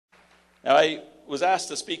Now, I was asked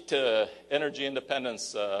to speak to energy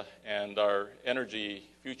independence and our energy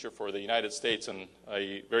future for the United States, and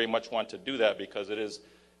I very much want to do that because it is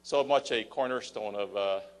so much a cornerstone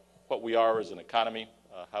of what we are as an economy,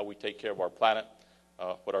 how we take care of our planet,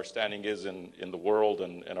 what our standing is in the world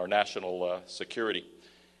and our national security.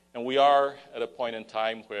 And we are at a point in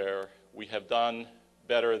time where we have done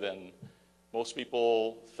better than most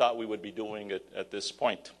people thought we would be doing at this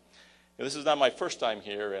point. And this is not my first time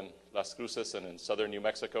here in Las Cruces and in southern New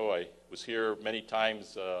Mexico. I was here many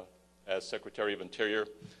times as Secretary of Interior.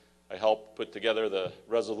 I helped put together the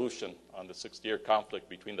resolution on the 60-year conflict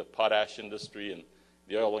between the potash industry and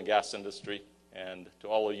the oil and gas industry. And to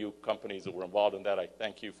all of you companies that were involved in that, I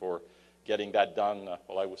thank you for getting that done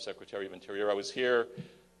while I was Secretary of Interior. I was here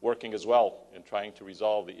working as well in trying to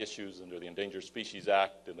resolve the issues under the Endangered Species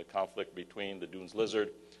Act and the conflict between the Dunes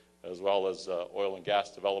lizard as well as oil and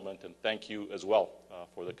gas development. And thank you as well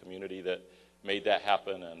for the community that made that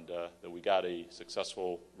happen and that we got a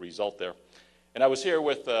successful result there. And I was here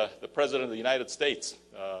with the President of the United States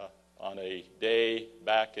on a day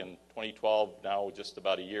back in 2012, now just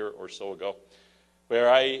about a year or so ago,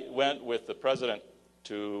 where I went with the President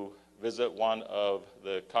to visit one of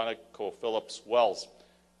the ConocoPhillips wells.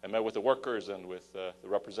 I met with the workers and with the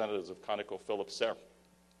representatives of ConocoPhillips there.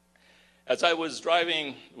 As I was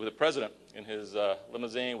driving with the President in his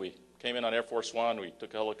limousine, we came in on Air Force One, we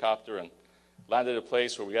took a helicopter and landed at a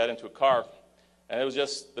place where we got into a car, and it was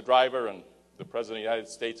just the driver and the President of the United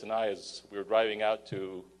States and I as we were driving out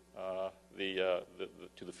to the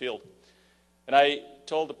field. And I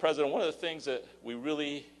told the President one of the things that we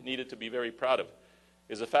really needed to be very proud of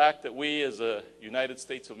is the fact that we as the United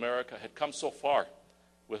States of America had come so far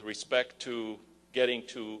with respect to getting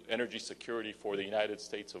to energy security for the United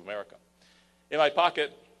States of America. In my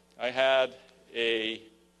pocket, I had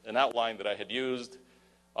an outline that I had used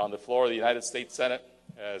on the floor of the United States Senate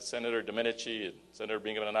as Senator Domenici and Senator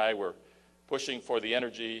Bingham and I were pushing for the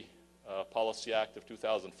Energy Policy Act of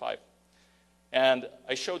 2005. And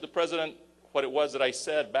I showed the President what it was that I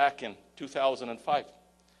said back in 2005.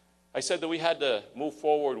 I said that we had to move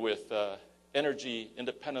forward with energy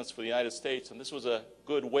independence for the United States, and this was a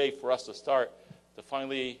good way for us to start to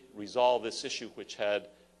finally resolve this issue which had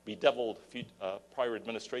bedeviled prior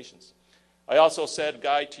administrations. I also said,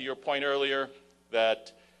 Guy, to your point earlier,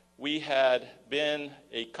 that we had been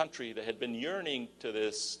a country that had been yearning to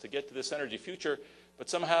get to this energy future, but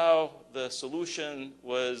somehow the solution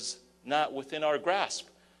was not within our grasp.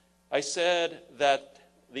 I said that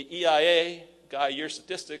the EIA, Guy, your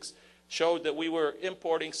statistics, showed that we were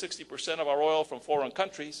importing 60% of our oil from foreign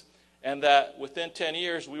countries, and that within 10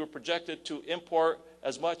 years we were projected to import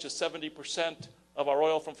as much as 70% of our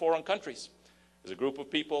oil from foreign countries. There's a group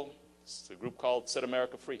of people, it's a group called Set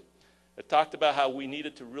America Free, that talked about how we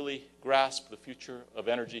needed to really grasp the future of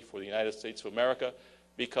energy for the United States of America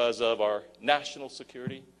because of our national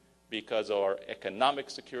security, because of our economic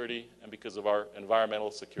security, and because of our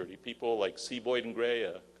environmental security. People like C. Boyden Gray,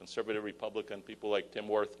 a conservative Republican, people like Tim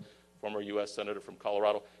Wirth, former U.S. Senator from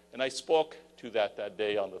Colorado, and I spoke to that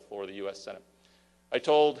day on the floor of the U.S. Senate. I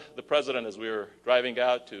told the President as we were driving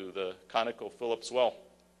out to the ConocoPhillips well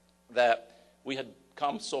that we had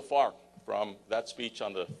come so far from that speech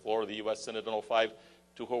on the floor of the U.S. Senate in 2005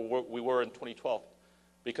 to where we were in 2012,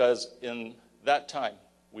 because in that time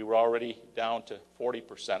we were already down to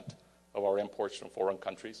 40% of our imports from foreign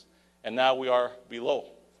countries, and now we are below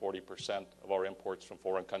 40% of our imports from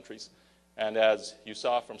foreign countries. And as you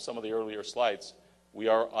saw from some of the earlier slides, we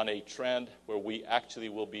are on a trend where we actually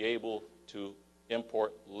will be able to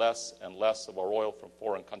import less and less of our oil from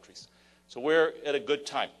foreign countries. So we're at a good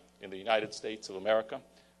time in the United States of America.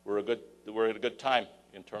 We're at a good time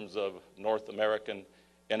in terms of North American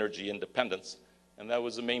energy independence. And that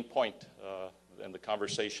was the main point in the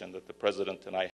conversation that the President and I